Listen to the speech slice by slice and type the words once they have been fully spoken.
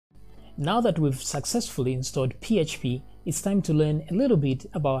Now that we've successfully installed PHP, it's time to learn a little bit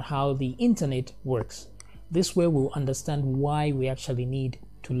about how the internet works. This way we'll understand why we actually need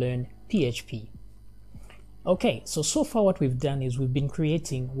to learn PHP. Okay, so far what we've done is we've been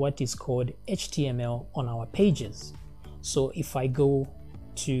creating what is called HTML on our pages. So if I go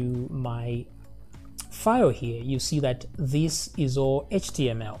to my file here, you see that this is all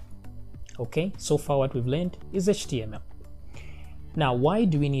HTML. Okay, so far what we've learned is HTML. Now, why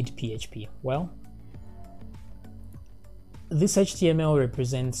do we need PHP? Well, this HTML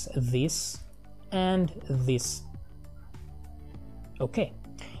represents this and this. Okay,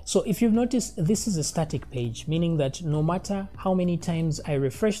 so if you've noticed, this is a static page, meaning that no matter how many times I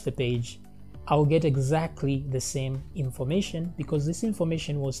refresh the page, I'll get exactly the same information because this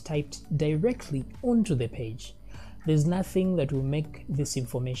information was typed directly onto the page. There's nothing that will make this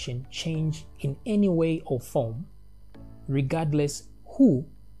information change in any way or form, regardless who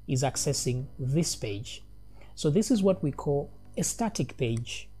is accessing this page. So this is what we call a static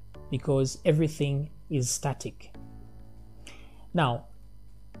page because everything is static. Now,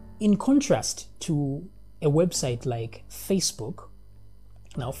 in contrast to a website like Facebook,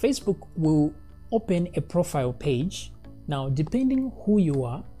 now Facebook will open a profile page. Now, depending who you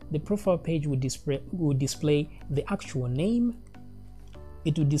are, the profile page will display the actual name.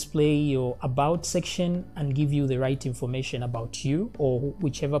 It will display your about section and give you the right information about you or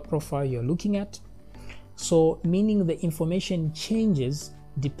whichever profile you're looking at. So meaning the information changes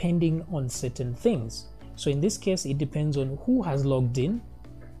depending on certain things. So in this case, it depends on who has logged in.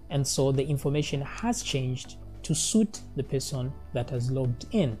 And so the information has changed to suit the person that has logged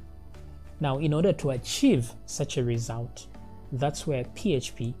in. Now, in order to achieve such a result, that's where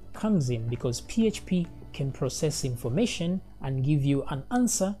PHP comes in, because PHP can process information and give you an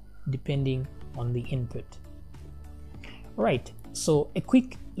answer depending on the input. Right, so a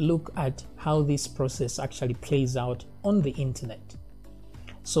quick look at how this process actually plays out on the internet.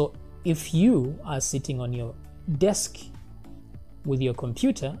 So if you are sitting on your desk with your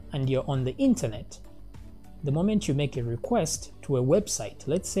computer and you're on the internet, the moment you make a request to a website,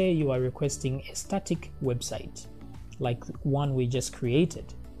 let's say you are requesting a static website like one we just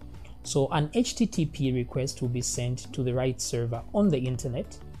created. So an HTTP request will be sent to the right server on the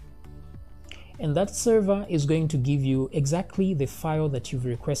internet, and that server is going to give you exactly the file that you've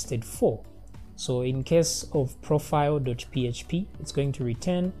requested for. So in case of profile.php, it's going to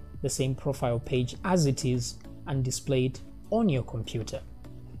return the same profile page as it is and display it on your computer.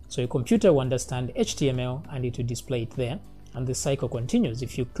 So your computer will understand HTML and it will display it there, and the cycle continues.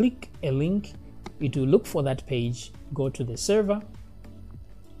 If you click a link, it will look for that page, go to the server,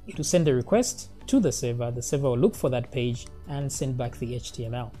 it will send a request to the server will look for that page and send back the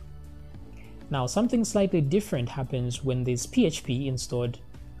HTML. Now, something slightly different happens when there's PHP installed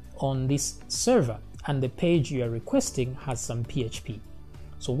on this server and the page you are requesting has some PHP.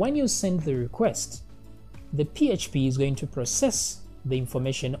 So when you send the request, the PHP is going to process the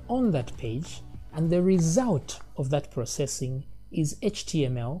information on that page, and the result of that processing is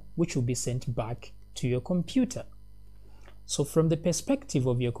HTML, which will be sent back to your computer. So from the perspective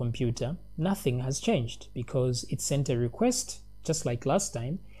of your computer, nothing has changed because it sent a request just like last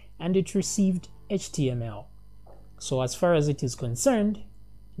time and it received HTML. So as far as it is concerned,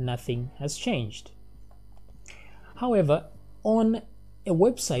 nothing has changed. However, on a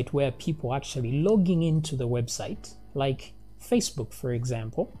website where people are actually logging into the website, like Facebook for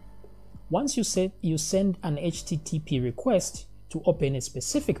example, once you send an HTTP request to open a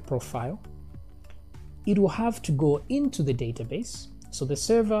specific profile, it will have to go into the database. So the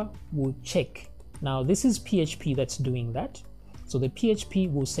server will check. Now this is PHP that's doing that. So the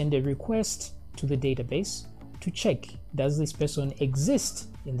PHP will send a request to the database to check, does this person exist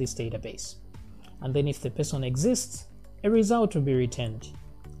in this database? And then if the person exists, a result will be returned.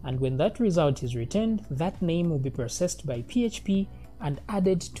 And when that result is returned, that name will be processed by PHP and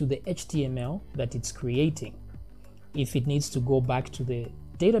added to the HTML that it's creating. If it needs to go back to the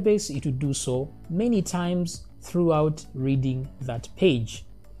database, it will do so many times throughout reading that page.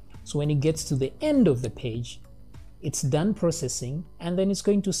 So when it gets to the end of the page, it's done processing, and then it's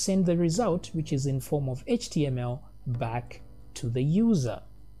going to send the result, which is in form of HTML, back to the user.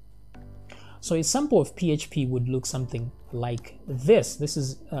 So a sample of PHP would look something like this. This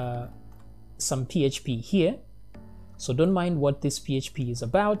is some PHP here. So don't mind what this PHP is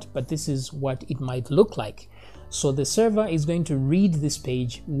about, but this is what it might look like. So the server is going to read this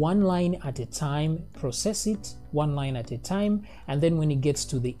page one line at a time, process it one line at a time, and then when it gets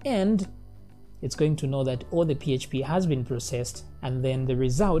to the end, it's going to know that all the PHP has been processed, and then the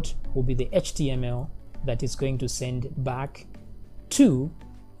result will be the HTML that is going to send back to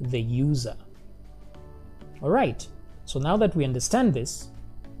the user. Alright, so now that we understand this,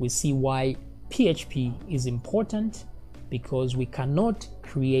 we see why PHP is important, because we cannot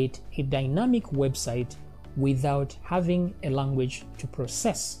create a dynamic website without having a language to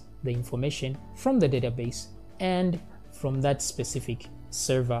process the information from the database and from that specific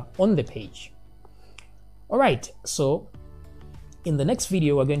server on the page. Alright, so in the next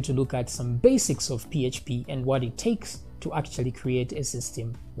video, we're going to look at some basics of PHP and what it takes to actually create a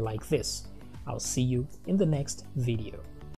system like this. I'll see you in the next video.